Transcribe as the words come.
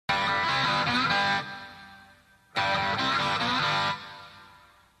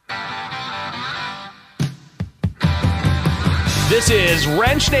This is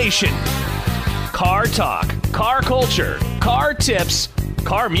Wrench Nation. Car talk, car culture, car tips,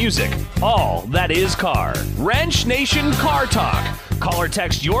 car music, all that is car. Wrench Nation Car Talk. Call or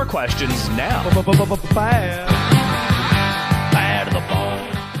text your questions now. Bad to the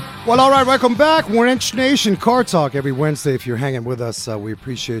bone. Well, all right, welcome back. Wrench Nation Car Talk every Wednesday. If you're hanging with us, we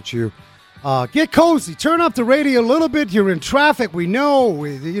appreciate you. Get cozy. Turn up the radio a little bit. You're in traffic. We know.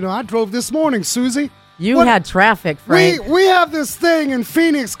 I drove this morning, Susie. You had traffic, Frank. We have this thing in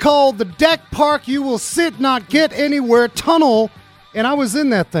Phoenix called the Deck Park You Will Sit Not Get Anywhere Tunnel, and I was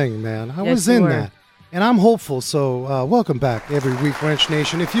in that thing, man. I was in that, and I'm hopeful, so welcome back every week, Wrench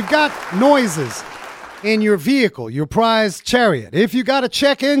Nation. If you've got noises in your vehicle, your prized chariot, if you got a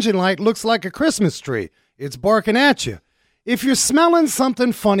check engine light, looks like a Christmas tree, it's barking at you. If you're smelling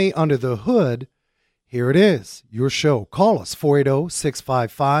something funny under the hood, here it is, your show. Call us,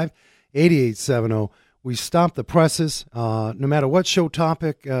 480-655-8870. We stop the presses. No matter what show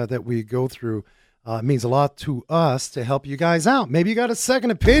topic that we go through, it means a lot to us to help you guys out. Maybe you got a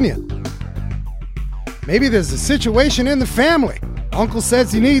second opinion. Maybe there's a situation in the family. Uncle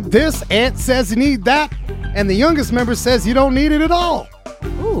says you need this, aunt says you need that, and the youngest member says you don't need it at all.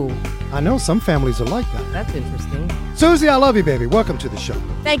 Ooh. I know some families are like that. That's interesting. Susie, I love you, baby. Welcome to the show.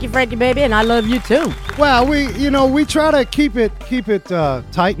 Thank you, Frankie, baby, and I love you too. Well, we try to keep it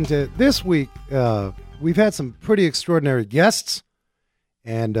tight into this week. We've had some pretty extraordinary guests,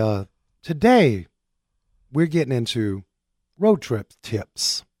 and today we're getting into road trip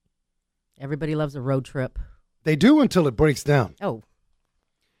tips. Everybody loves a road trip. They do until it breaks down. Oh.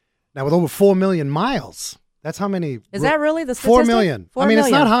 Now, with over 4 million miles, that's how many? Is that really the statistic? 4 million. 4 I mean,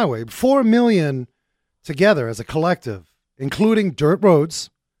 million. It's not highway. 4 million together as a collective, including dirt roads.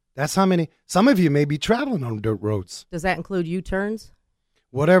 That's how many. Some of you may be traveling on dirt roads. Does that include U-turns?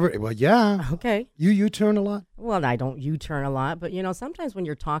 Whatever. Well, yeah. Okay. You U-turn a lot? Well, I don't U-turn a lot, but sometimes when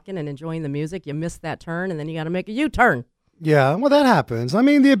you're talking and enjoying the music, you miss that turn, and then you got to make a U-turn. Yeah, well, that happens. I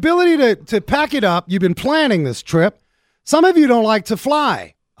mean, the ability to pack it up, you've been planning this trip. Some of you don't like to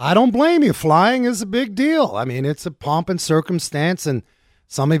fly. I don't blame you. Flying is a big deal. I mean, it's a pomp and circumstance, and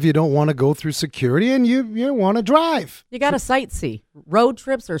some of you don't want to go through security, and you want to drive. You got to sightsee. Road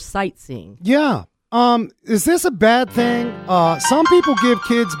trips are sightseeing. Yeah. Is this a bad thing? Some people give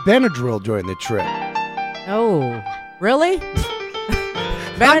kids Benadryl during the trip. Oh, really?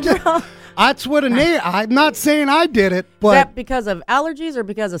 Benadryl? That's what I'm not saying I did it, but... Is that because of allergies or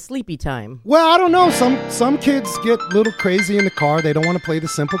because of sleepy time? Well, I don't know. Some kids get a little crazy in the car. They don't want to play the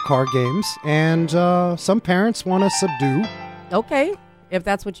simple car games. And some parents want to subdue. Okay. If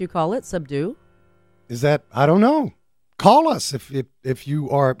that's what you call it, subdue. Is that... I don't know. Call us if you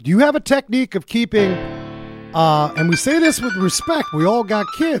are... Do you have a technique of keeping... and we say this with respect. We all got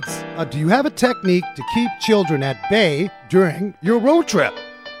kids. Do you have a technique to keep children at bay during your road trip?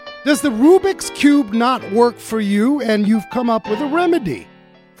 Does the Rubik's Cube not work for you, and you've come up with a remedy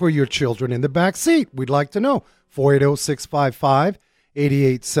for your children in the back seat? We'd like to know.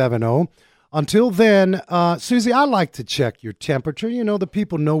 480-655-8870. Until then, Susie, I like to check your temperature. The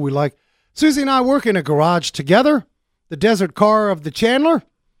people know we like... Susie and I work in a garage together, the desert car of the Chandler,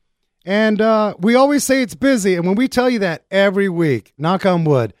 and we always say it's busy, and when we tell you that every week, knock on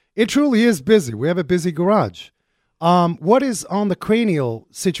wood, it truly is busy. We have a busy garage. What is on the cranial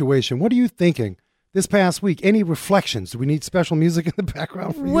situation? What are you thinking this past week? Any reflections? Do we need special music in the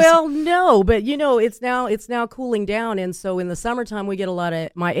background for you? Well, no, but it's now cooling down, and so in the summertime we get a lot of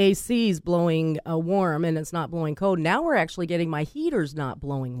my AC's blowing warm, and it's not blowing cold. Now we're actually getting my heaters not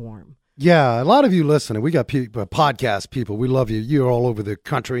blowing warm. Yeah, a lot of you listening. We got podcast people. We love you. You're all over the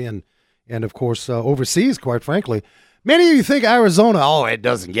country and of course overseas, quite frankly. Many of you think Arizona, it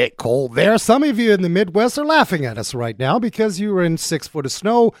doesn't get cold there. Some of you in the Midwest are laughing at us right now because you were in 6 foot of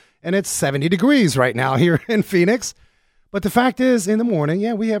snow and it's 70 degrees right now here in Phoenix. But the fact is, in the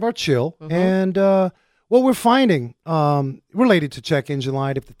morning, we have our chill. Mm-hmm. And what we're finding related to check engine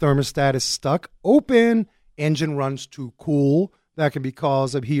light, if the thermostat is stuck open, engine runs too cool, that can be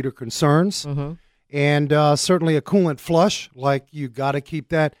cause of heater concerns. Mm-hmm. And certainly a coolant flush, like you got to keep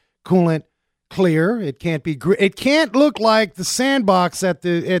that coolant clear. It can't be. It can't look like the sandbox at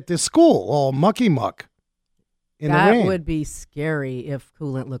the school, all mucky muck in the rain. That would be scary if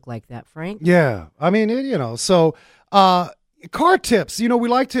coolant looked like that, Frank. Yeah, I mean, So, car tips. We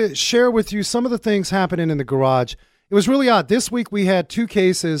like to share with you some of the things happening in the garage. It was really odd. This week we had 2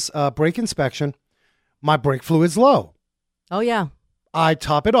 cases. Brake inspection. My brake fluid's low. Oh yeah. I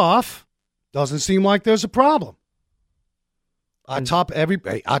top it off. Doesn't seem like there's a problem. I topped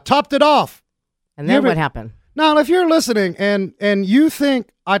it off. And then what happened? Now, if you're listening and you think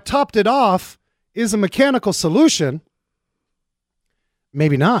I topped it off is a mechanical solution,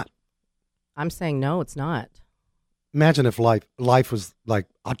 Maybe not. I'm saying no, it's not. Imagine if life was like,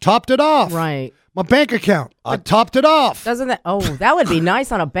 I topped it off. Right. My bank account, I topped it off. Doesn't that? Oh, that would be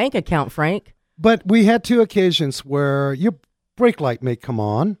nice on a bank account, Frank. But we had 2 occasions where your brake light may come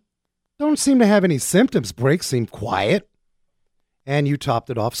on. Don't seem to have any symptoms. Brakes seem quiet. And you topped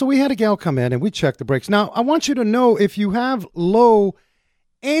it off. So we had a gal come in and we checked the brakes. Now, I want you to know if you have low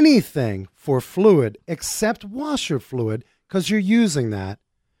anything for fluid except washer fluid, because you're using that,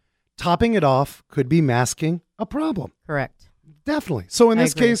 topping it off could be masking a problem. Correct. Definitely. So in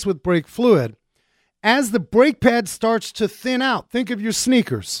this case with brake fluid, as the brake pad starts to thin out, think of your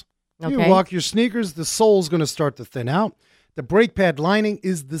sneakers. Okay. You walk your sneakers, the sole's going to start to thin out. The brake pad lining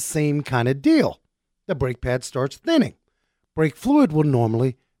is the same kind of deal. The brake pad starts thinning. Brake fluid will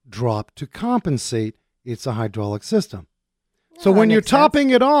normally drop to compensate. It's a hydraulic system. So when you're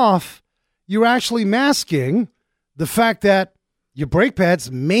topping it off, you're actually masking the fact that your brake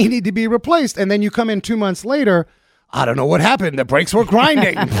pads may need to be replaced. And then you come in 2 months later, I don't know what happened. The brakes were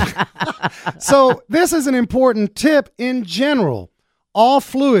grinding. So this is an important tip in general. All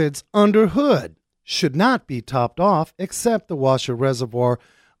fluids under hood should not be topped off except the washer reservoir.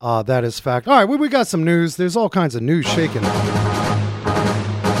 That is fact. All right, we got some news. There's all kinds of news shaking.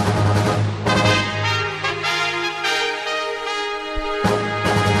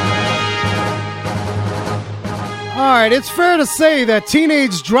 All right, it's fair to say that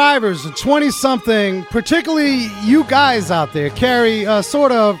teenage drivers and 20-something, particularly you guys out there, carry a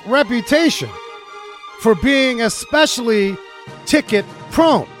sort of reputation for being especially ticket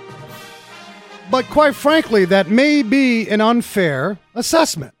prone. But quite frankly, that may be an unfair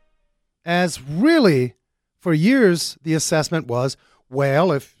assessment, as really, for years, the assessment was,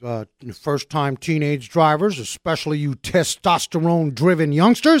 well, if first-time teenage drivers, especially you testosterone-driven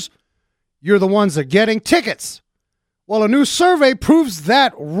youngsters, you're the ones that are getting tickets. Well, a new survey proves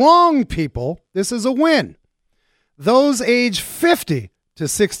that wrong, people. This is a win. Those age 50 to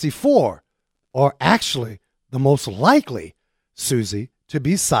 64 are actually the most likely, Susie, to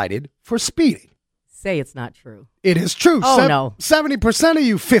be cited for speeding. Say it's not true. It is true. Oh, no. 70% of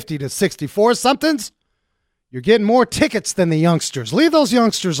you 50 to 64 somethings, you're getting more tickets than the youngsters. Leave those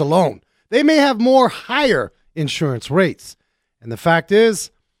youngsters alone. They may have more higher insurance rates. And the fact is,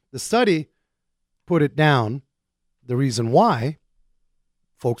 the study put it down. The reason why,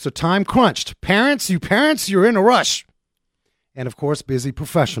 folks are time crunched. Parents, you're in a rush. And, of course, busy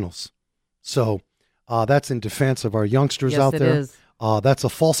professionals. So that's in defense of our youngsters out there. Yes, it is. That's a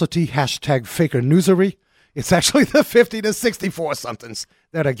falsity, hashtag faker newsery. It's actually the 50 to 64 somethings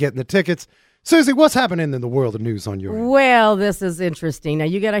that are getting the tickets. Susie, what's happening in the world of news on your end? Well, this is interesting. Now,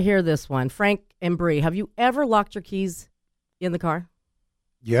 you got to hear this one. Frank and Bree, have you ever locked your keys in the car?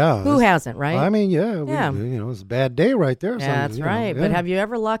 Yeah. Who hasn't, right? I mean, yeah. It's a bad day right there. That's right. But have you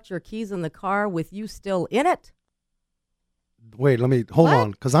ever locked your keys in the car with you still in it? Wait, hold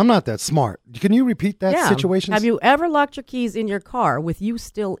on, because I'm not that smart. Can you repeat that situation? Have you ever locked your keys in your car with you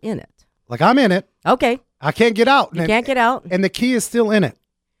still in it? Like I'm in it. Okay. I can't get out. You can't get out. And the key is still in it.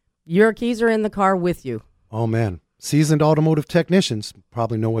 Your keys are in the car with you. Oh, man. Seasoned automotive technicians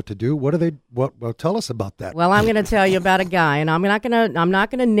probably know what to do. Well, tell us about that. Well, I'm going to tell you about a guy, and I'm not going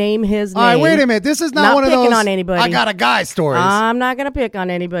to name his name. All right, wait a minute. This is not one of those picking on anybody. I got a guy stories. I'm not going to pick on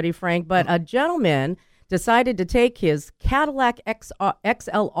anybody, Frank, but a gentleman decided to take his Cadillac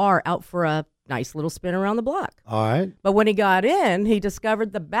XLR out for a nice little spin around the block. All right. But when he got in, he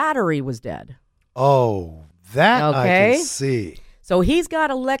discovered the battery was dead. Oh, that I can see. So he's got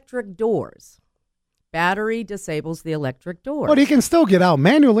electric doors. Battery disables the electric door. But he can still get out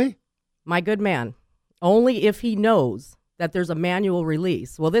manually. My good man. Only if he knows that there's a manual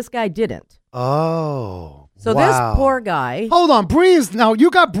release. Well, this guy didn't. Oh. So wow. this poor guy. Hold on, now you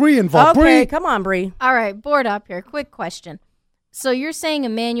got Bree involved. Okay, Bree. come on, Bree. All right, board up here. Quick question. So you're saying a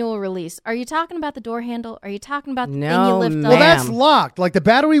manual release. Are you talking about the door handle? Are you talking about the thing you lift up? Well, that's locked. Like the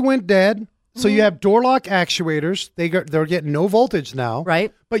battery went dead. So you have door lock actuators. They're getting no voltage now.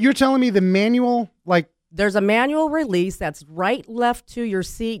 Right. But you're telling me the manual, like... There's a manual release that's right left to your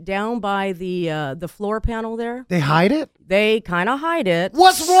seat down by the floor panel there. They hide it? They kind of hide it.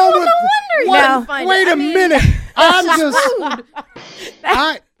 What's wrong with... No wonder you didn't find wait it. a minute.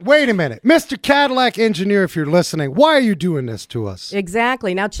 Wait a minute. Mr. Cadillac engineer, if you're listening, why are you doing this to us?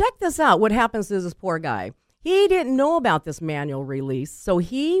 Exactly. Now check this out. What happens to this poor guy? He didn't know about this manual release, so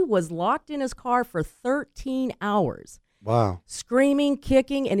he was locked in his car for 13 hours. Wow. Screaming,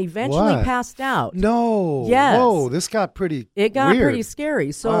 kicking, and eventually passed out. No. Yes. Whoa, this got pretty It got weird. pretty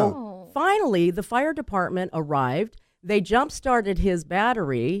scary. So finally, the fire department arrived. They jump-started his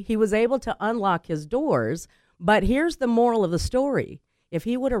battery. He was able to unlock his doors. But here's the moral of the story. If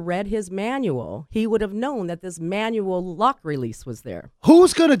he would have read his manual, he would have known that this manual lock release was there.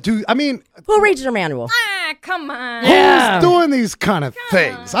 Who's going to do, I mean, Who reads your manual? Ah, come on. who's doing these kind of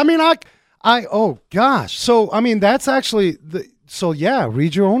things? I mean, oh gosh. So, I mean, that's actually,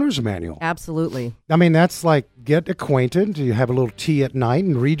 read your owner's manual. Absolutely. I mean, that's like get acquainted. You have a little tea at night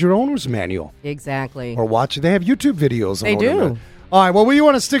and read your owner's manual. Exactly. Or watch, they have YouTube videos. They do. All right, well, we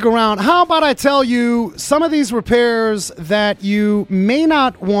want to stick around. How about I tell you some of these repairs that you may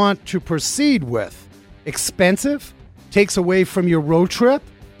not want to proceed with? Expensive, takes away from your road trip.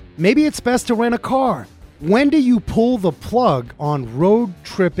 Maybe it's best to rent a car. When do you pull the plug on road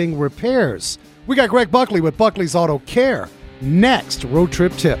tripping repairs? We got Greg Buckley with Buckley's Auto Care. Next, road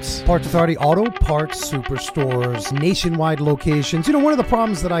trip tips. Parts Authority Auto Parts Superstores, nationwide locations. You know, one of the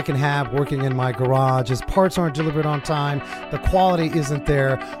problems that I can have working in my garage is parts aren't delivered on time. The quality isn't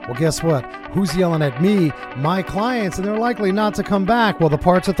there. Well, guess what? Who's yelling at me? My clients, and they're likely not to come back. Well, the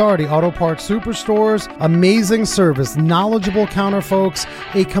Parts Authority Auto Parts Superstores, amazing service, knowledgeable counter folks,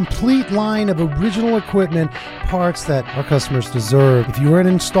 a complete line of original equipment, parts that our customers deserve. If you're an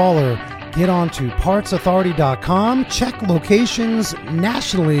installer, get on to partsauthority.com. Check locations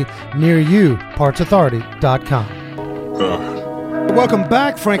nationally near you. Partsauthority.com. Welcome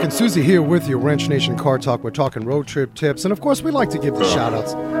back. Frank and Susie here with you. Wrench Nation Car Talk. We're talking road trip tips. And, of course, we like to give the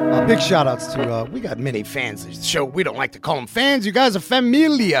shout-outs. Big shout-outs to, we got many fans of the show. We don't like to call them fans. You guys are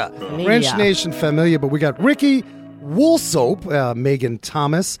familia. Wrench Nation familia. But we got Ricky Woolsoap, Megan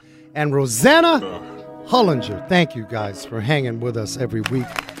Thomas, and Rosanna Hullinger. Thank you, guys, for hanging with us every week.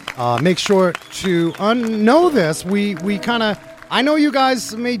 Make sure to know this. We kind of, I know you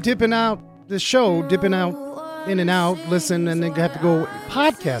guys may dipping out in and out, listen, and then have to go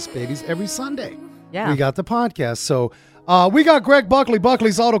podcast, babies, every Sunday. Yeah. We got the podcast. So we got Greg Buckley,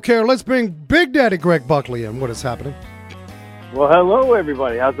 Buckley's Auto Care. Let's bring Big Daddy Greg Buckley in. What is happening? Well, hello,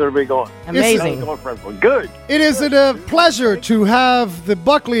 everybody. How's everybody going? Amazing. How's it going, friends? Good. It is a pleasure to have the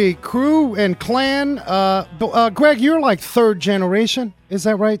Buckley crew and clan. Greg, you're like third generation. Is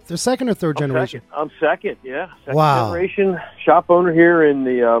that right? The second or third generation? I'm second, yeah. Second Wow. generation shop owner here in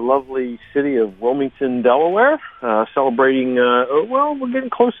the lovely city of Wilmington, Delaware. Celebrating, we're getting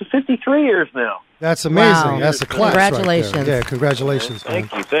close to 53 years now. That's amazing. Wow. That's a class. Congratulations. Right there. Yeah, congratulations. man.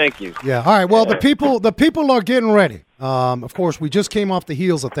 Thank you. Yeah. All right. Well, the people are getting ready. Of course, we just came off the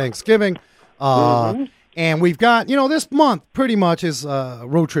heels of Thanksgiving, and we've got this month pretty much is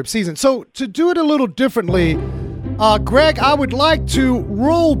road trip season. So to do it a little differently, Greg, I would like to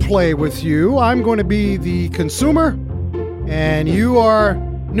role play with you. I'm going to be the consumer, and you are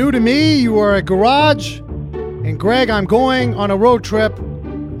new to me. You are a garage, and Greg, I'm going on a road trip.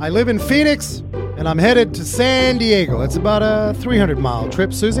 I live in Phoenix, and I'm headed to San Diego. It's about a 300-mile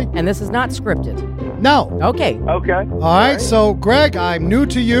trip, Susie. And this is not scripted. No. Okay. Okay. All right, so Greg, I'm new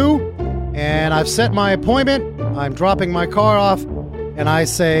to you, and I've set my appointment. I'm dropping my car off, and I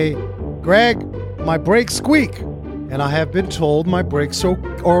say, Greg, my brakes squeak, and I have been told my brakes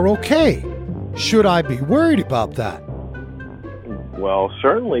are okay. Should I be worried about that? Well,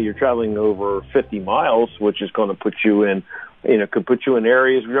 certainly you're traveling over 50 miles, which is going to put you in, could put you in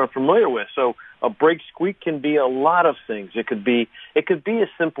areas you're unfamiliar with. So a brake squeak can be a lot of things. It could be as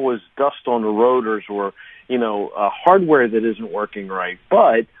simple as dust on the rotors or, hardware that isn't working right.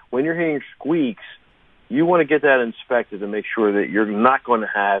 But when you're hearing squeaks, you want to get that inspected to make sure that you're not going to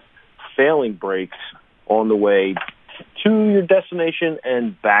have failing brakes on the way to your destination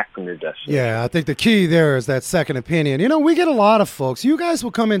and back from your destination. Yeah, I think the key there is that second opinion. We get a lot of folks. You guys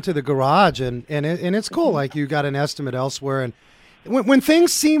will come into the garage, and it's cool. Like you got an estimate elsewhere. And when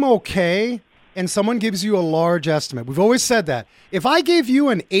things seem okay and someone gives you a large estimate, we've always said that. If I gave you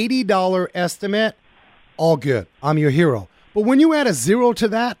an $80 estimate, all good. I'm your hero. But when you add a zero to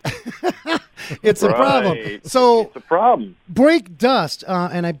that, it's a problem. So it's a problem. Brake dust,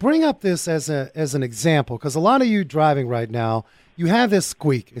 and I bring up this as an example because a lot of you driving right now, you have this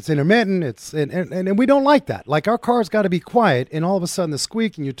squeak. It's intermittent. And we don't like that. Like our car's got to be quiet, and all of a sudden the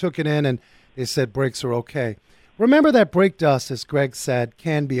squeak, and you took it in, and they said brakes are okay. Remember that brake dust, as Greg said,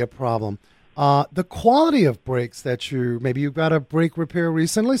 can be a problem. The quality of brakes that maybe you got a brake repair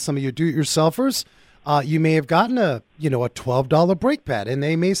recently. Some of you do-it-yourselfers. You may have gotten a $12 brake pad, and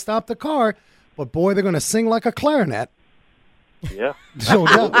they may stop the car, but boy, they're going to sing like a clarinet. Yeah, So,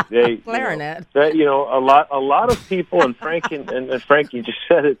 Clarinet. A lot of people, and Frank and Frank, you just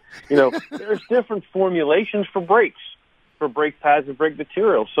said it. There's different formulations for brakes, for brake pads and brake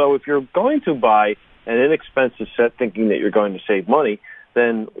material. So if you're going to buy an inexpensive set, thinking that you're going to save money,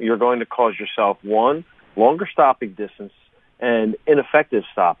 then you're going to cause yourself one, longer stopping distance, and ineffective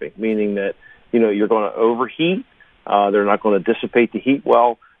stopping, meaning that you're going to overheat They're not going to dissipate the heat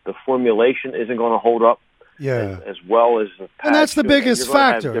well. The formulation isn't going to hold up as well as the pads. And that's the biggest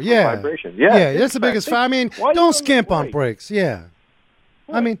factor. Yeah. Vibrations. Yeah, that's the biggest factor. I mean, don't skimp on brakes. Yeah.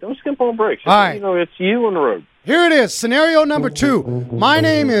 I mean, don't skimp on brakes. All right. It's you on the road. Here it is, scenario number 2. My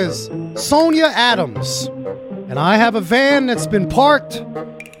name is Sonia Adams, and I have a van that's been parked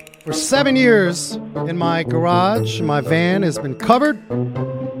for 7 years in my garage. My van has been covered,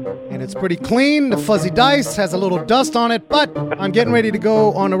 and it's pretty clean. The fuzzy dice has a little dust on it, but I'm getting ready to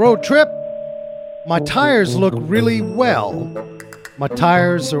go on a road trip. My tires look really well. My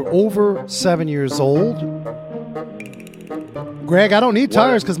tires are over 7 years old. Greg, I don't need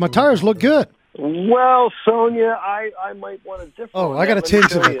tires because my tires look good. Well, Sonia, I might want to differ. Oh, I got a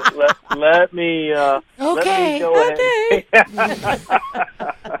tinge of it. Let me go Okay. ahead.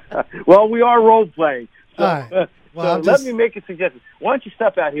 Well, we are role playing. So, All right. Well, let me make a suggestion. Why don't you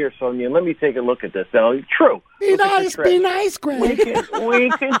step out here, Sonia, and let me take a look at this. Now, true. Be nice, Greg. We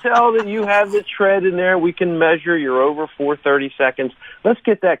can tell that you have the tread in there. We can measure. You're over 430 seconds. Let's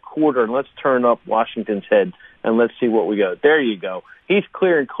get that quarter and let's turn up Washington's head and let's see what we got. There you go. He's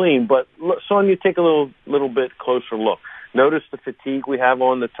clear and clean, but Sonia, take a little bit closer look. Notice the fatigue we have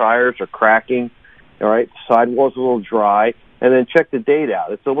on the tires are cracking. All right, the sidewall's a little dry, and then check the date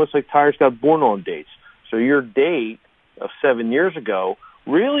out. It's almost like tires got born-on dates. So your date of 7 years ago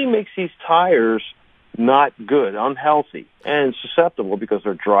really makes these tires not good, unhealthy, and susceptible because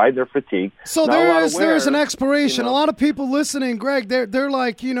they're dry, they're fatigued. So there's an expiration. A lot of people listening, Greg, they're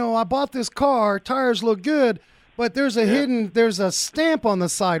like, I bought this car, tires look good, but there's a stamp on the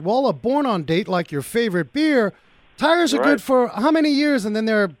sidewall, a born-on date like your favorite beer. Tires are good for how many years, and then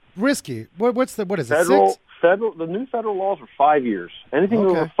they're risky? What is it, 6? The new federal laws are 5 years. Anything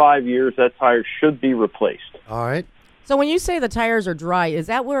over 5 years, that tire should be replaced. All right. So when you say the tires are dry, is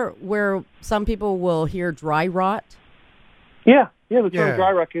that where some people will hear dry rot? Yeah, the term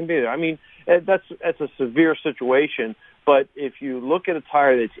dry rot can be there. I mean, that's a severe situation, but if you look at a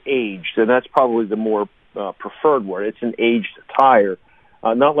tire that's aged, and that's probably the more preferred word, it's an aged tire.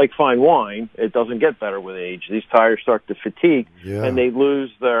 Not like fine wine. It doesn't get better with age. These tires start to fatigue, and they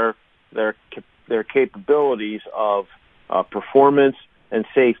lose their capabilities of performance and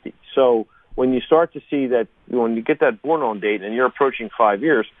safety. So when you start to see that, when you get that born-on date and you're approaching 5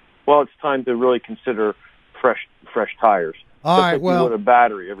 years, well, it's time to really consider fresh tires. All right, like you would a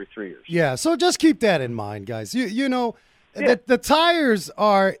battery every 3 years. Yeah, so just keep that in mind, guys. The tires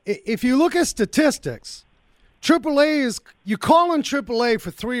are, if you look at statistics, AAA is, you call on AAA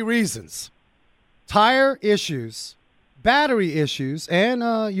for 3 reasons: tire issues, battery issues, and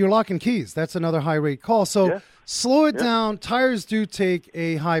your lock and keys. That's another high rate call. So slow it down. Tires do take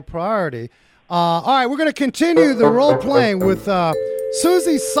a high priority. All right, we're going to continue the role playing with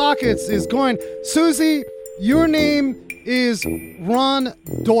Susie Sockets is going. Susie, your name is Ron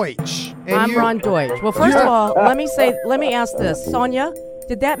Deutsch. I'm Ron Deutsch. Well, first of all, let me ask this. Sonia,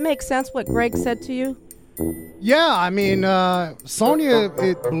 did that make sense what Greg said to you? Yeah, I mean, Sonia,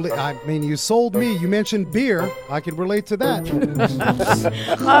 you sold me. You mentioned beer. I could relate to that.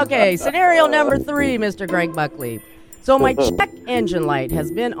 Okay, scenario number 3, Mr. Greg Buckley. So my check engine light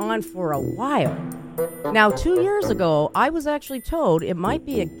has been on for a while. Now, 2 years ago, I was actually told it might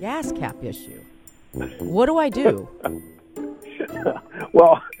be a gas cap issue. What do I do?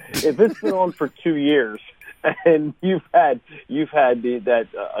 Well, if it's been on for 2 years and you've had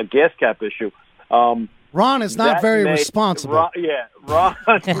a gas cap issue, Ron is not very responsible. Ron,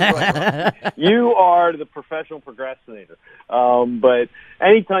 you are the professional procrastinator. But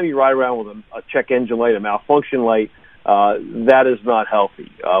anytime you ride around with a check engine light, a malfunction light, that is not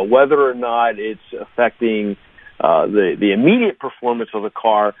healthy. Whether or not it's affecting the immediate performance of the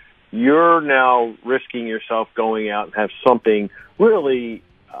car, you're now risking yourself going out and have something really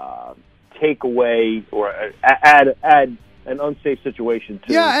take away or add an unsafe situation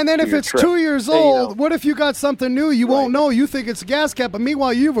to and then if it's trip. 2 years old, what if you got something new? You won't know. You think it's a gas cap, but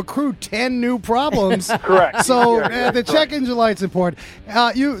meanwhile you've accrued 10 new problems. Correct. So the check engine light's important.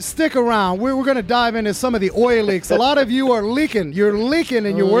 You stick around. We're going to dive into some of the oil leaks. A lot of you are leaking. You're leaking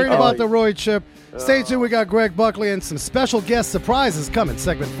and you're worried about the road trip. Stay tuned. We got Greg Buckley and some special guest surprises coming,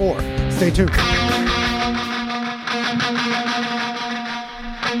 segment 4. Stay tuned.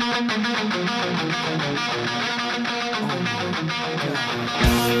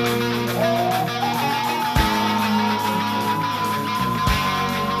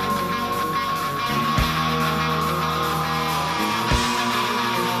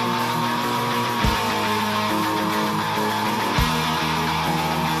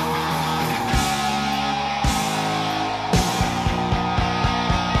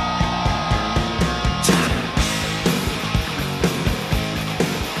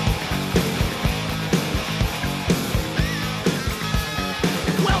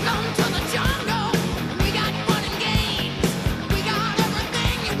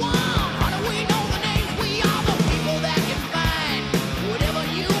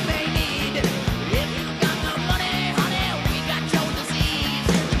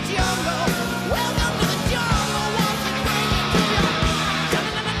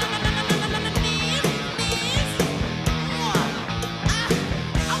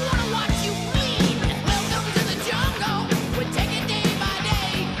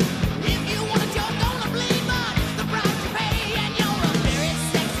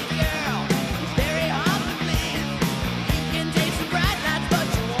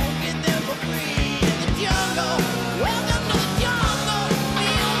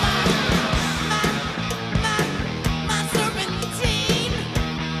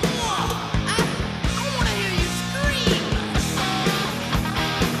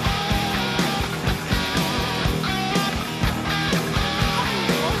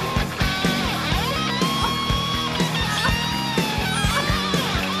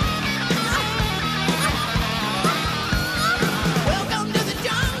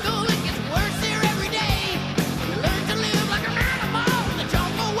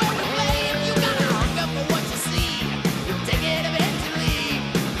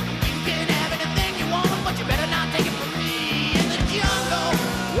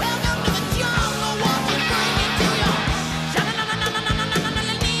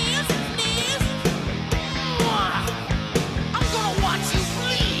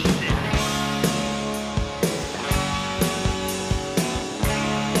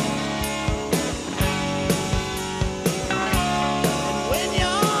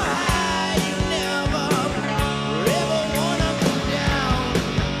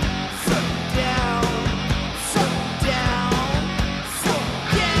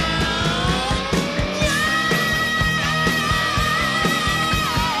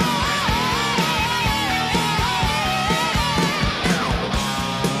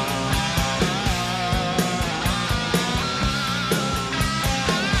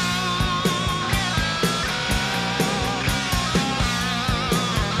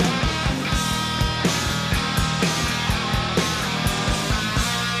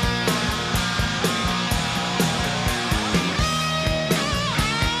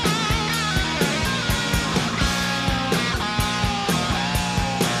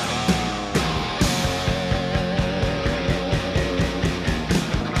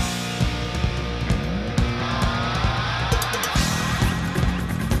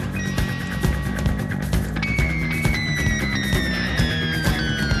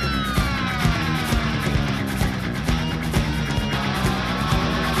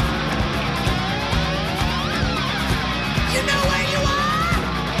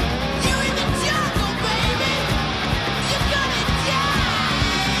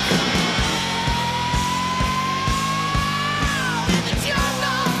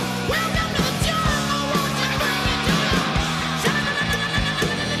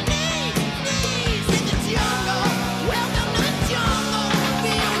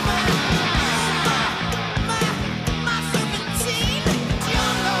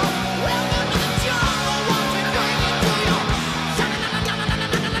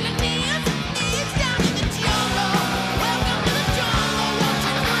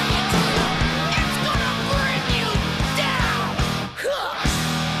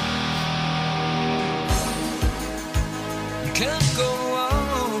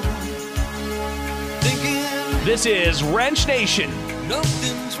 This is Wrench Nation.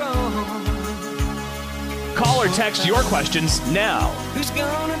 Nothing's wrong. Call or text your questions now. Who's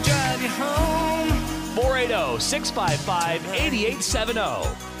gonna drive you home?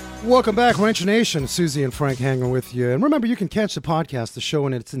 480-655-8870. Welcome back, Wrench Nation. Susie and Frank hanging with you. And remember, you can catch the podcast. The show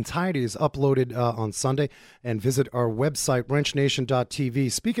in its entirety is uploaded on Sunday. And visit our website,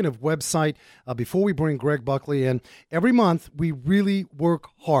 wrenchnation.tv. Speaking of website, before we bring Greg Buckley in, every month we really work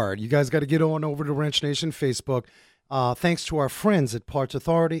hard. You guys got to get on over to Wrench Nation Facebook. Thanks to our friends at Parts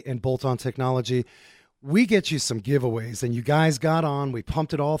Authority and Bolt-On Technology, we get you some giveaways. And you guys got on. We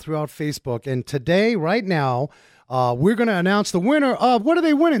pumped it all throughout Facebook. And today, right now, we're going to announce the winner of, what are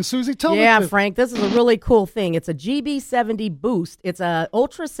they winning, Susie? Tell me. Yeah, Frank, this is a really cool thing. It's a GB70 Boost. It's a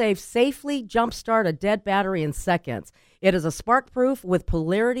ultra-safe, safely jumpstart a dead battery in seconds. It is a spark-proof with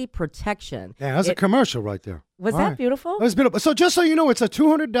polarity protection. Yeah, that's a commercial right there. Was All that right. beautiful? That was beautiful. So just so you know, it's a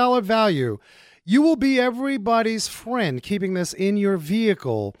 $200 value. You will be everybody's friend keeping this in your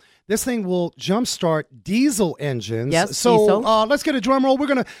vehicle. This thing will jumpstart diesel engines. Yes, so diesel. Let's get a drum roll. We're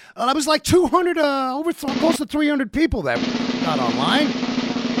going to, that was like 200, close to 300 people that got online.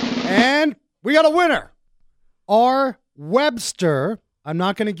 And we got a winner. R. Webster. I'm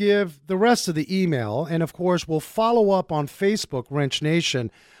not going to give the rest of the email. And, of course, we'll follow up on Facebook, Wrench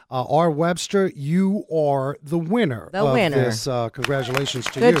Nation. R. Webster, you are the winner of this. Congratulations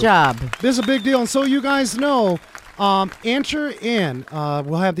to you. Good job. This is a big deal. And so you guys know, enter in.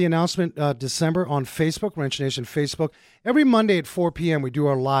 We'll have the announcement December on Facebook, Wrench Nation Facebook. Every Monday at 4 p.m. we do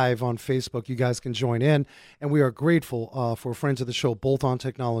our live on Facebook. You guys can join in. And we are grateful for friends of the show, Bolt-On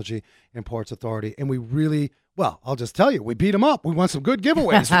Technology and Parts Authority. And we really... Well, I'll just tell you, we beat them up. We want some good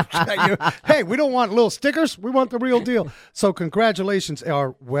giveaways. Hey, we don't want little stickers. We want the real deal. So congratulations,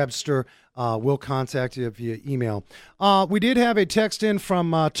 R. Webster. We'll contact you via email. We did have a text in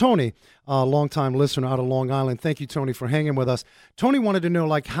from Tony, a longtime listener out of Long Island. Thank you, Tony, for hanging with us. Tony wanted to know,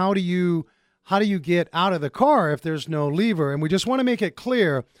 like, how do you get out of the car if there's no lever? And we just want to make it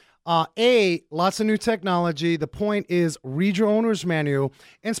clear. Lots of new technology. The point is read your owner's manual.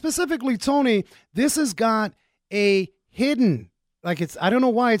 And specifically, Tony, this has got a hidden, I don't know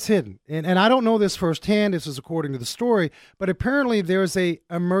why it's hidden. And I don't know this firsthand. This is according to the story. But apparently there's a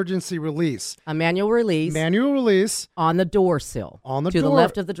emergency release. A manual release. Manual release. On the door sill. On the to door. the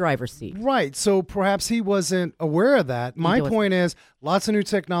left of the driver's seat. Right. So perhaps he wasn't aware of that. My point is, lots of new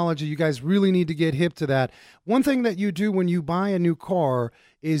technology. You guys really need to get hip to that. One thing that you do when you buy a new car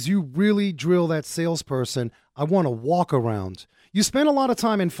is you really drill that salesperson. I want a walk around. You spend a lot of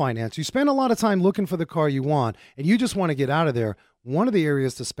time in finance. You spend a lot of time looking for the car you want, and you just want to get out of there. One of the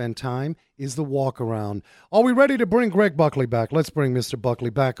areas to spend time is the walk around. Are we ready to bring Greg Buckley back? Let's bring Mr. Buckley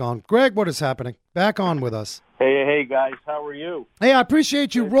back on. Greg, what is happening? Back on with us. Hey, guys, how are you? Hey, I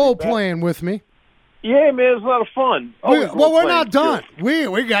appreciate you role-playing with me. Yeah, man, it's a lot of fun. We're not done.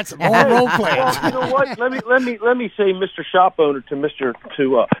 We got some more role-playing. Well, you know what? Let me say, Mr. Shop Owner, to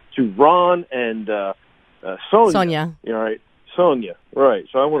Ron and Sonia. All right. Sonia, right?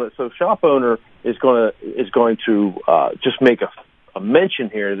 So Shop Owner is going to just make a mention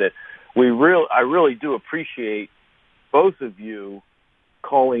here that I really do appreciate both of you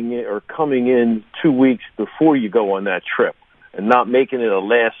calling in or coming in 2 weeks before you go on that trip and not making it a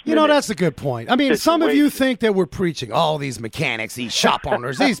last minute. You know, that's a good point. I mean, some of you think that we're preaching, all these mechanics, these shop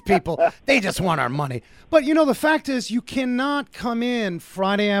owners, these people, they just want our money. But, you know, the fact is you cannot come in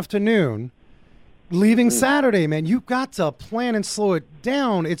Friday afternoon leaving Saturday, man. You've got to plan and slow it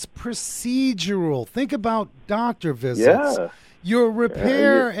down. It's procedural. Think about doctor visits. Yeah. Your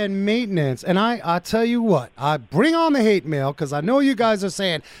repair and maintenance. And I tell you what, I bring on the hate mail because I know you guys are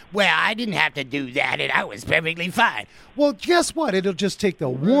saying, well, I didn't have to do that and I was perfectly fine. Well, guess what? It'll just take the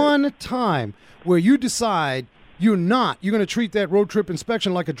one time where you decide you're going to treat that road trip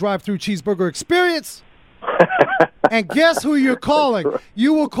inspection like a drive-through cheeseburger experience. And guess who you're calling?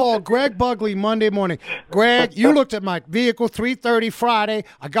 You will call Greg Buckley Monday morning. Greg, you looked at my vehicle 3:30 Friday.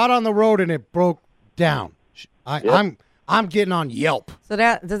 I got on the road and it broke down. I'm getting on Yelp. So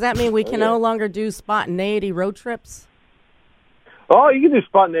does that mean we can no longer do spontaneity road trips? Oh, you can do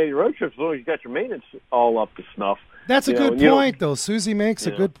spontaneity road trips as long as you got your maintenance all up to snuff. That's a good point, though. Susie makes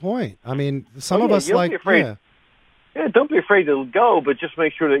a good point. I mean, some of us like, Yeah, don't be afraid to go, but just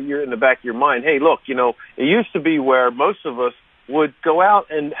make sure that you're in the back of your mind. Hey, look, you know, it used to be where most of us would go out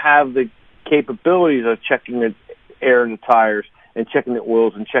and have the capabilities of checking the air in the tires and checking the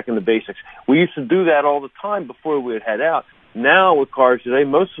oils and checking the basics. We used to do that all the time before we would head out. Now with cars today,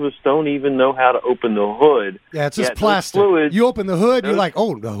 most of us don't even know how to open the hood. Yeah, it's just Yet those plastic. fluids- You open the hood, you're those- like,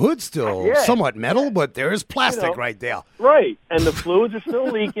 oh, the hood's still Yeah. somewhat metal, but there's plastic You know. right there. Right, and the fluids are still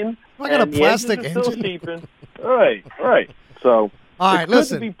leaking. I got a and the plastic engines are still engine. seeping. Right. So All right, it's good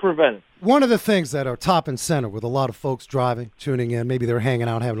listen. to be prevented. One of the things that are top and center with a lot of folks driving, tuning in, maybe they're hanging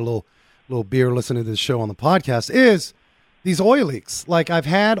out, having a little beer, listening to this show on the podcast, is these oil leaks. Like, I've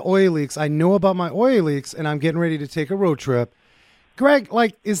had oil leaks. I know about my oil leaks, and I'm getting ready to take a road trip. Greg,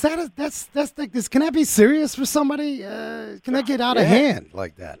 like, is that that's like this? Can that be serious for somebody? Can that get out of hand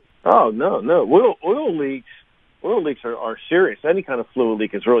like that? Oh no. Oil leaks are serious. Any kind of fluid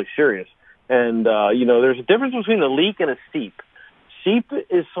leak is really serious. And there's a difference between a leak and a seep. Seep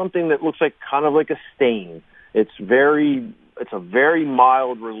is something that looks like kind of like a stain. It's a very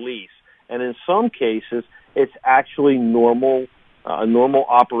mild release, and in some cases, it's actually a normal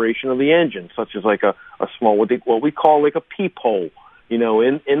operation of the engine, such as like a small what we call like a peephole. In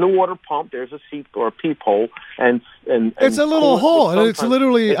the water pump, there's a seep or a peephole, and It's a little hole. And it's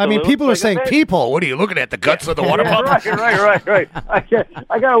literally, people are saying peephole. What are you looking at? The guts of the water pump? Right.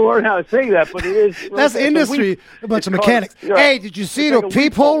 I got to learn how to say that, but it is. That's industry. A bunch of mechanics. Right. Hey, did you see It's the like a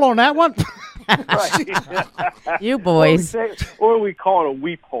peephole on that one? Right. You boys. Or we call it a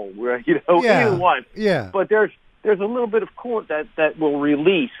weep hole, where Yeah. either one. Yeah. But there's a little bit of coolant that will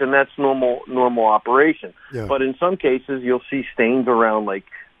release, and that's normal operation. Yeah. But in some cases, you'll see stains around like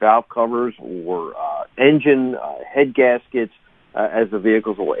valve covers or engine head gaskets as the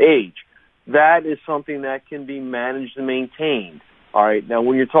vehicles will age. That is something that can be managed and maintained. All right. Now,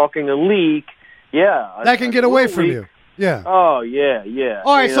 when you're talking a leak, that can get away from you. Yeah. Oh, yeah.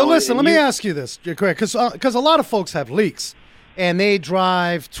 All right, so listen, let me ask you this, Greg, because a lot of folks have leaks, and they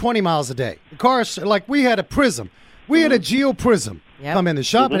drive 20 miles a day. The cars, like we had a Prism. We had a Geo Prism come in the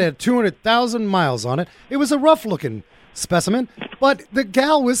shop. It had 200,000 miles on it. It was a rough-looking specimen, but the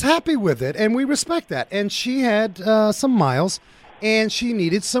gal was happy with it, and we respect that. And she had some miles, and she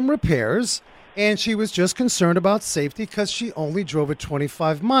needed some repairs, and she was just concerned about safety because she only drove it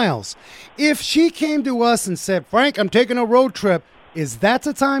 25 miles. If she came to us and said, Frank, I'm taking a road trip, is that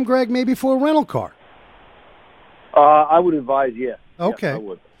the time, Greg, maybe for a rental car? I would advise, yes. Okay. Yes, I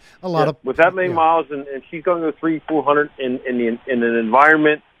would. A lot of with that many miles, and she's going to go 300-400 in an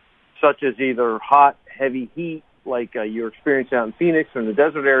environment such as either hot, heavy heat, like you're experiencing out in Phoenix or in the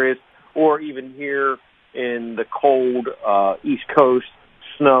desert areas, or even here in the cold East Coast,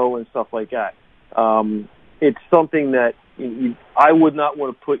 snow and stuff like that. It's something that I would not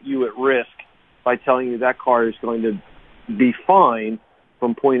want to put you at risk by telling you that car is going to be fine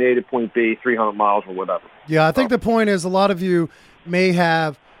from point A to point B, 300 miles or whatever. Yeah, I think the point is a lot of you may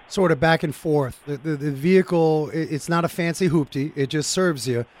have sort of back and forth. The vehicle, it's not a fancy hoopty. It just serves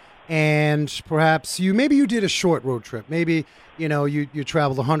you. And perhaps maybe you did a short road trip. Maybe, you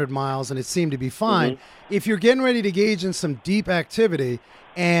traveled 100 miles and it seemed to be fine. Mm-hmm. If you're getting ready to engage in some deep activity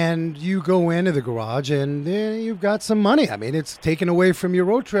and you go into the garage and you've got some money, I mean, it's taken away from your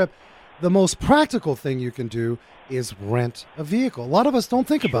road trip. The most practical thing you can do is rent a vehicle. A lot of us don't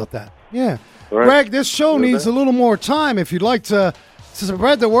think about that. Yeah. Right. Greg, this show needs a little more time. If you'd like to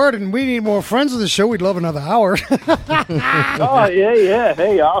spread the word, and we need more friends of the show, we'd love another hour. Oh, yeah.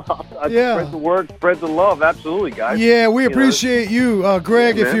 Hey, I'll spread the word, spread the love. Absolutely, guys. Yeah, we appreciate you.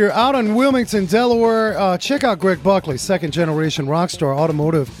 Greg, Yeah, if you're out in Wilmington, Delaware, check out Greg Buckley, second-generation rockstar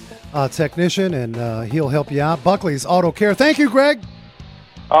automotive technician, and he'll help you out. Buckley's Auto Care. Thank you, Greg.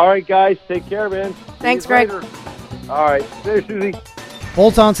 All right, guys. Take care, man. Thanks, See you Greg. later. All right. There's Susie.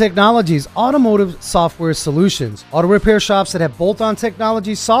 Bolt-On Technologies, automotive software solutions. Auto repair shops that have Bolt-On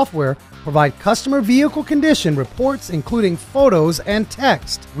Technologies software provide customer vehicle condition reports, including photos and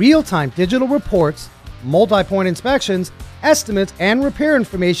text, real-time digital reports, multi-point inspections, estimates, and repair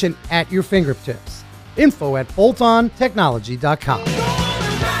information at your fingertips. Info at boltontechnology.com.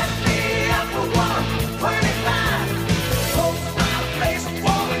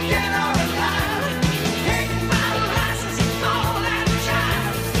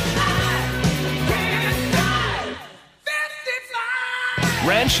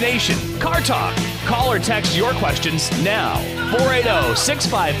 Ranch Nation, Car Talk. Call or text your questions now.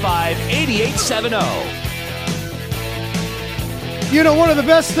 480-655-8870. One of the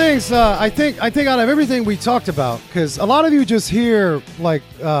best things I think out of everything we talked about, because a lot of you just hear like,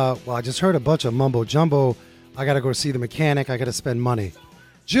 I just heard a bunch of mumbo jumbo. I got to go see the mechanic. I got to spend money.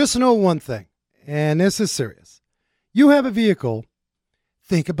 Just know one thing, and this is serious. You have a vehicle.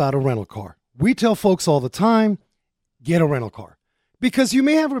 Think about a rental car. We tell folks all the time, get a rental car. Because you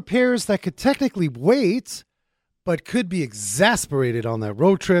may have repairs that could technically wait, but could be exasperated on that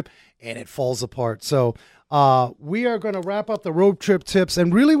road trip, and it falls apart. So We are going to wrap up the road trip tips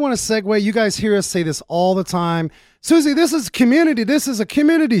and really want to segue. You guys hear us say this all the time. Susie, this is community. This is a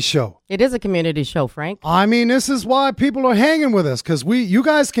community show. It is a community show, Frank. I mean, this is why people are hanging with us, because you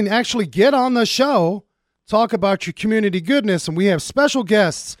guys can actually get on the show, talk about your community goodness, and we have special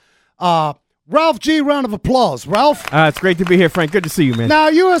guests. Ralph G., round of applause. Ralph? It's great to be here, Frank. Good to see you, man. Now,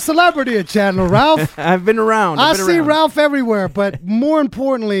 you're a celebrity at Chandler, Ralph. I've been around. I see Ralph everywhere, but more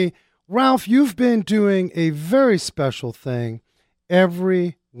importantly, Ralph, you've been doing a very special thing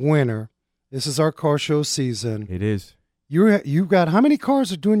every winter. This is our car show season. It is. You've got, how many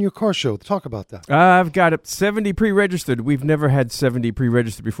cars are doing your car show? Talk about that. I've got 70 pre-registered. We've never had 70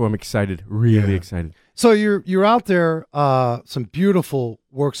 pre-registered before. I'm excited, really excited. So you're out there, some beautiful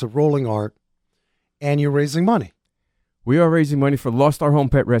works of rolling art, and you're raising money. We are raising money for Lost Our Home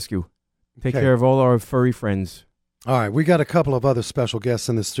Pet Rescue. Take care of all our furry friends. All right, we got a couple of other special guests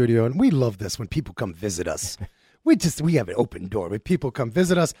in the studio, and we love this when people come visit us. We have an open door when people come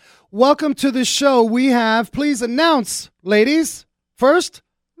visit us. Welcome to the show. We have, please announce, ladies, first.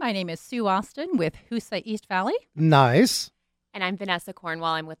 My name is Sue Austin with HUSA East Valley. Nice. And I'm Vanessa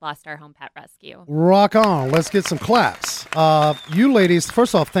Cornwall. I'm with Lost Our Home Pet Rescue. Rock on. Let's get some claps. You ladies,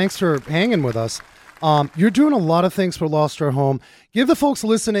 first off, thanks for hanging with us. You're doing a lot of things for Lost Our Home. Give the folks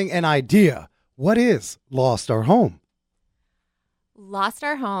listening an idea. What is Lost Our Home? Lost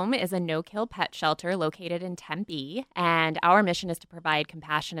Our Home is a no-kill pet shelter located in Tempe, and our mission is to provide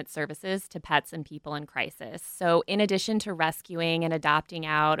compassionate services to pets and people in crisis. So in addition to rescuing and adopting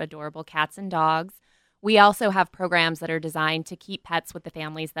out adorable cats and dogs, we also have programs that are designed to keep pets with the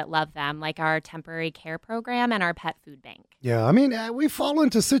families that love them, like our temporary care program and our pet food bank. Yeah, I mean, we fall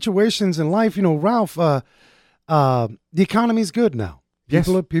into situations in life. You know, Ralph, the economy's good now.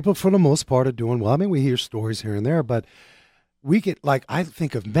 People, for the most part, are doing well. I mean, we hear stories here and there, but we get, like, I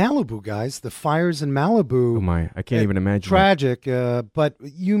think of Malibu, guys, the fires in Malibu. Oh, my. I can't even imagine. Tragic. But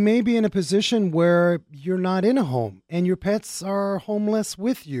you may be in a position where you're not in a home and your pets are homeless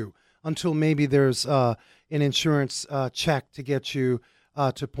with you until maybe there's an insurance check to get you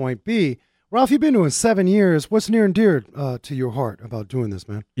to point B. Ralph, you've been doing 7 years. What's near and dear to your heart about doing this,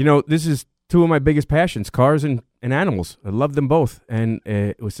 man? You know, this is two of my biggest passions, cars and animals. I love them both. And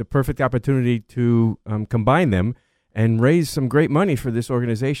it was a perfect opportunity to combine them and raise some great money for this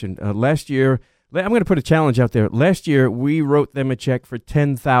organization. Last year, I'm going to put a challenge out there. Last year, we wrote them a check for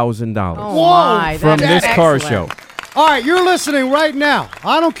 $10,000 from this car show. All right, you're listening right now.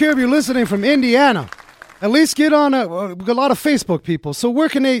 I don't care if you're listening from Indiana. At least get on a lot of Facebook people. So where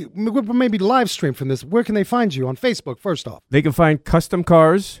can they maybe live stream from this? Where can they find you on Facebook, first off? They can find Custom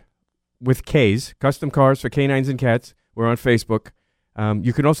Cars with Ks, Custom Cars for canines and cats. We're on Facebook.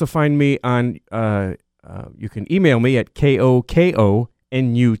 You can also find me on, you can email me at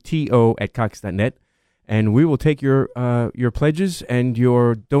kokonuto@cox.net. And we will take your pledges and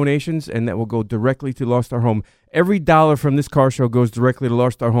your donations, and that will go directly to Lost Our Home. Every dollar from this car show goes directly to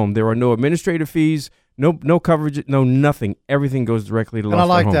Lost Our Home. There are no administrative fees, no coverage, no nothing. Everything goes directly to Lost Our Home.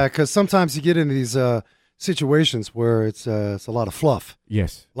 And I like that because sometimes you get into these situations where it's a lot of fluff.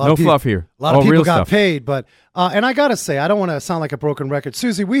 Yes, no fluff here. A lot of people real got stuff. paid, but and I gotta say, I don't want to sound like a broken record.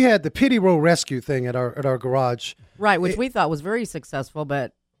 Susie, we had the Pity Row Rescue thing at our garage, Right, which we thought was very successful,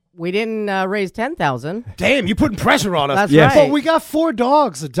 but we didn't raise $10,000. Damn, you putting pressure on us. That's Yes. right. But we got 4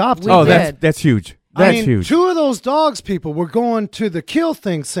 dogs adopted. We Oh, did. that's huge. I That's mean, huge. 2 of those dogs, people, were going to the kill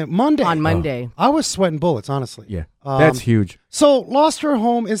thing Monday. On Monday. I was sweating bullets, honestly. Yeah, that's huge. So, Lost Our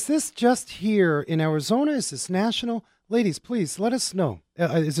Home, is this just here in Arizona? Is this national? Ladies, please let us know.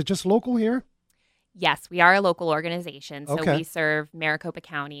 Is it just local here? Yes, we are a local organization, so Okay. we serve Maricopa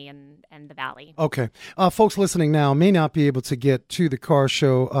County and the Valley. Okay. Folks listening now may not be able to get to the car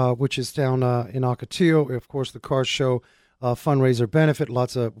show, which is down in Ocotillo. Of course, the car show fundraiser benefit.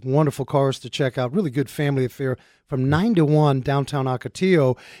 Lots of wonderful cars to check out. Really good family affair from 9 to 1 downtown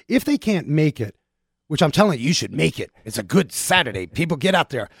Ocotillo. If they can't make it, which I'm telling you, you should make it. It's a good Saturday. People get out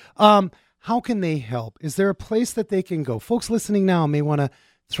there. How can they help? Is there a place that they can go? Folks listening now may want to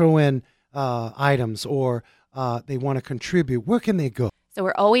throw in items or they want to contribute. Where can they go? So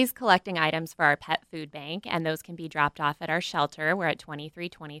we're always collecting items for our pet food bank, and those can be dropped off at our shelter. We're at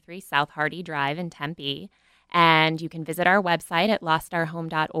 2323 South Hardy Drive in Tempe. And you can visit our website at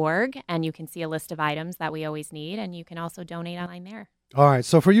lostourhome.org, and you can see a list of items that we always need, and you can also donate online there. All right.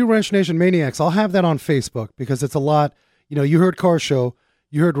 So for you Wrench Nation maniacs, I'll have that on Facebook because it's a lot. You know, you heard car show,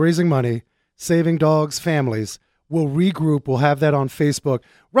 you heard raising money, saving dogs, families. We'll regroup. We'll have that on Facebook.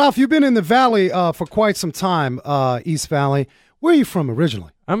 Ralph, you've been in the Valley for quite some time, East Valley. Where are you from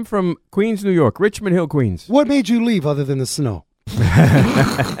originally? I'm from Queens, New York, Richmond Hill, Queens. What made you leave other than the snow?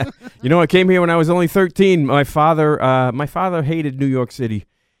 You know, I came here when I was only 13. My father hated New York City.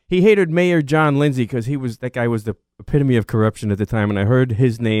 He hated Mayor John Lindsay because that guy was the epitome of corruption at the time, and I heard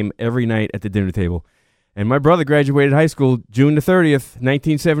his name every night at the dinner table. And my brother graduated high school June the 30th,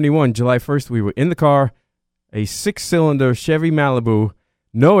 1971. July 1st, we were in the car, a 6-cylinder Chevy Malibu,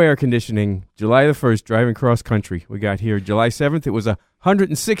 no air conditioning, July the 1st, driving cross country. We got here July 7th. It was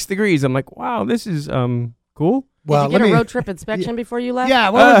 106 degrees. I'm like, wow, this is cool. Did you get a road trip inspection before you left? Yeah,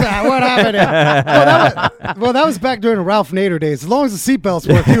 what was that? What happened? Well, that was back during the Ralph Nader days. As long as the seatbelts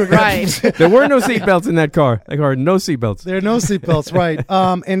worked, you were good. Right. There were no seatbelts in that car. That car, no seatbelts. There are no seatbelts, right.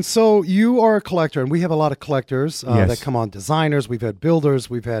 And so you are a collector, and we have a lot of collectors Yes. that come on, designers. We've had builders.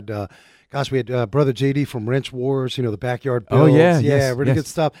 We've had, we had Brother JD from Wrench Wars, the backyard builds. Oh, yeah. Yeah, Yes, really yes. good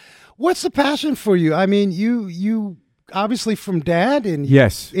stuff. What's the passion for you? I mean, you obviously from Dad and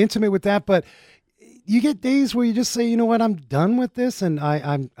Yes. intimate with that, but you get days where you just say, you know what, I'm done with this, and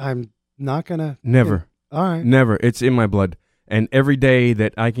I'm not gonna. Never. All right. Never. It's in my blood. And every day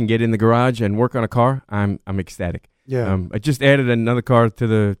that I can get in the garage and work on a car, I'm ecstatic. Yeah. I just added another car to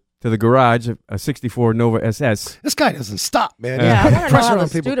the garage, a 64 Nova SS. This guy doesn't stop, man. Yeah, I He's want to know pressure how on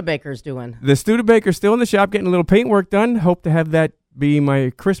the people. Studebaker's doing. The Studebaker's still in the shop getting a little paint work done. Hope to have that be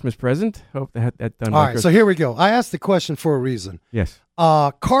my Christmas present. Hope to have that done. All by right, so Christmas. here we go. I asked the question for a reason. Yes.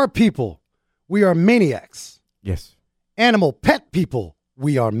 Car people, we are maniacs. Yes. Animal pet people,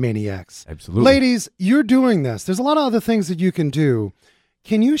 we are maniacs. Absolutely. Ladies, you're doing this. There's a lot of other things that you can do.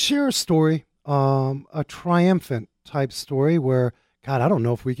 Can you share a story, a triumphant type story where, God, I don't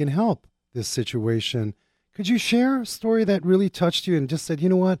know if we can help this situation. Could you share a story that really touched you and just said, you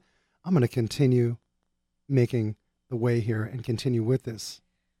know what, I'm going to continue making the way here and continue with this?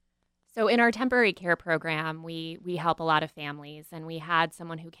 So in our temporary care program, we help a lot of families, and we had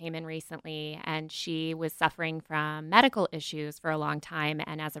someone who came in recently, and she was suffering from medical issues for a long time,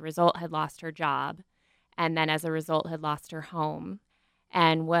 and as a result had lost her job, and then as a result had lost her home,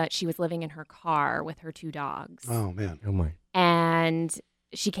 and she was living in her car with her 2 dogs. Oh, man. Oh, my. And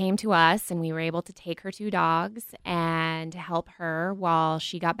she came to us, and we were able to take her 2 dogs and help her while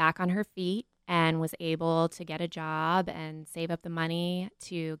she got back on her feet and was able to get a job and save up the money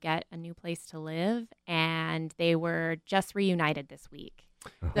to get a new place to live. And they were just reunited this week.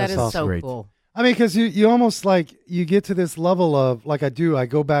 That is awesome. so Great. cool. I mean, because you almost like you get to this level of, like I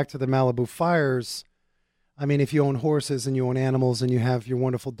go back to the Malibu fires. I mean, if you own horses and you own animals and you have your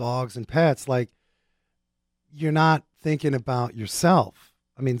wonderful dogs and pets, like you're not thinking about yourself.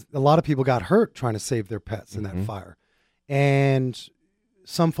 I mean, a lot of people got hurt trying to save their pets in that fire. And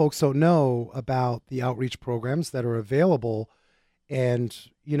some folks don't know about the outreach programs that are available, and,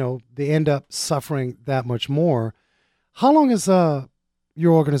 they end up suffering that much more. How long has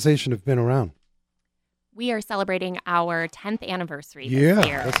your organization have been around? We are celebrating our 10th anniversary this Yeah,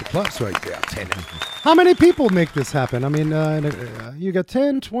 year. that's a plus right there. 10. How many people make this happen? I mean, you got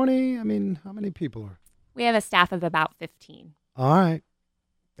 10, 20? I mean, how many people are? We have a staff of about 15. All right.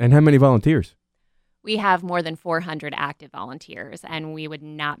 And how many volunteers? We have more than 400 active volunteers, and we would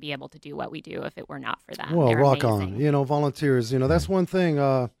not be able to do what we do if it were not for them. Well, They're rock amazing. on. Volunteers, that's one thing.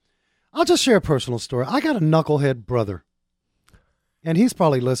 I'll just share a personal story. I got a knucklehead brother, and he's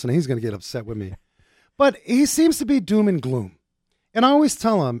probably listening. He's going to get upset with me. But he seems to be doom and gloom. And I always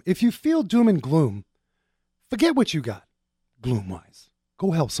tell him, if you feel doom and gloom, forget what you got, gloom-wise.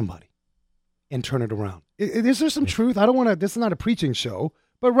 Go help somebody and turn it around. Is there some truth? I don't want to, this is not a preaching show,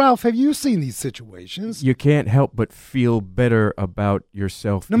 but Ralph, have you seen these situations? You can't help but feel better about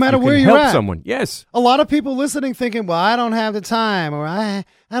yourself. No if matter you can where you're help at. someone. Yes. A lot of people listening thinking, well, I don't have the time, or I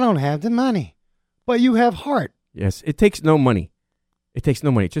don't have the money. But you have heart. Yes. It takes no money. It takes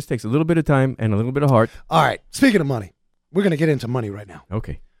no money. It just takes a little bit of time and a little bit of heart. All right. Speaking of money, we're going to get into money right now.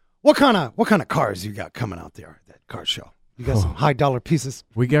 Okay. What kind of cars you got coming out there at that car show? You got some high dollar pieces?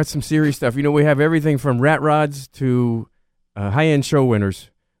 We got some serious stuff. We have everything from rat rods to high-end show winners.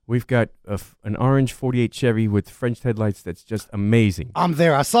 We've got an orange 48 Chevy with French headlights that's just amazing. I'm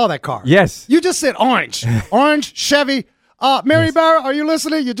there. I saw that car. Yes. You just said orange. Orange Chevy. Mary Yes. Barra, are you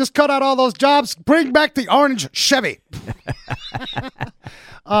listening? You just cut out all those jobs. Bring back the orange Chevy.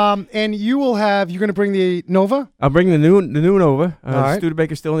 And you're going to bring the Nova? I'll bring the new Nova. All right.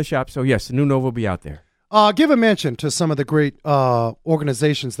 Studebaker's still in the shop. So, yes, the new Nova will be out there. Give a mention to some of the great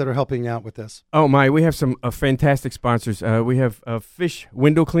organizations that are helping out with this. Oh, my. We have some fantastic sponsors. We have Fish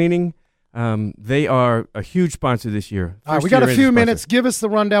Window Cleaning. They are a huge sponsor this year. All right, we First got a year few in as a minutes. sponsor. Give us the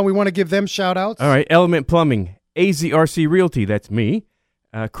rundown. We want to give them shout-outs. All right. Element Plumbing, AZRC Realty, that's me.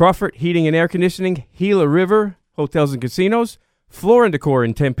 Crawford Heating and Air Conditioning, Gila River Hotels and Casinos, Floor and Decor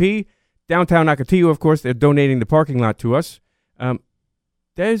in Tempe, downtown Ocotillo, of course. They're donating the parking lot to us.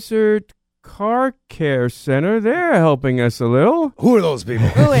 Desert Car Care Center. They're helping us a little. Who are those people?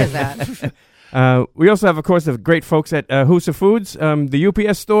 Who is that? We also have, of course, the great folks at Husa Foods, the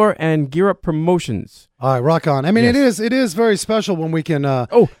UPS store, and Gear Up Promotions. All right, rock on. I mean, Yes. it is very special when we can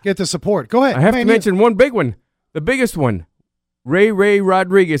get the support. Go ahead. I have to mention one big one, the biggest one. Ray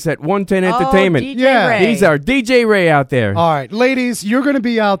Rodriguez at 110 Entertainment. DJ Yeah. Ray. He's our DJ Ray out there. All right, ladies, you're going to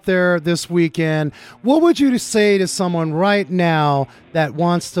be out there this weekend. What would you say to someone right now that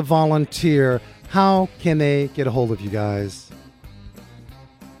wants to volunteer? How can they get a hold of you guys?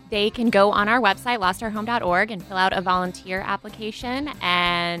 They can go on our website, lostourhome.org, and fill out a volunteer application,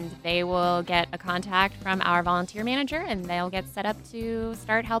 and they will get a contact from our volunteer manager, and they'll get set up to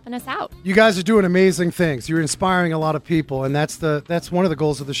start helping us out. You guys are doing amazing things. You're inspiring a lot of people, and that's one of the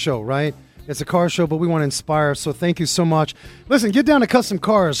goals of the show, right? It's a car show, but we want to inspire, so thank you so much. Listen, get down to Custom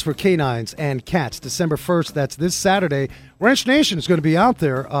Cars for Canines and Cats, December 1st. That's this Saturday. Wrench Nation is going to be out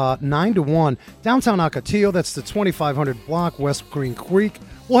there 9 to 1. Downtown Ocotillo, that's the 2500 block, West Green Creek.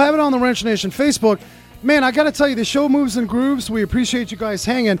 We'll have it on the Wrench Nation Facebook. Man, I got to tell you, the show moves in grooves. We appreciate you guys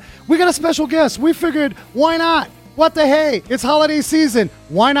hanging. We got a special guest. We figured, why not? What the hey? It's holiday season.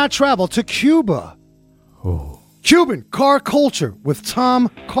 Why not travel to Cuba? Cuban car culture with Tom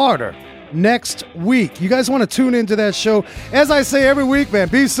Carter next week. You guys want to tune into that show? As I say every week, man,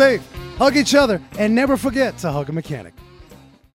 be safe, hug each other, and never forget to hug a mechanic.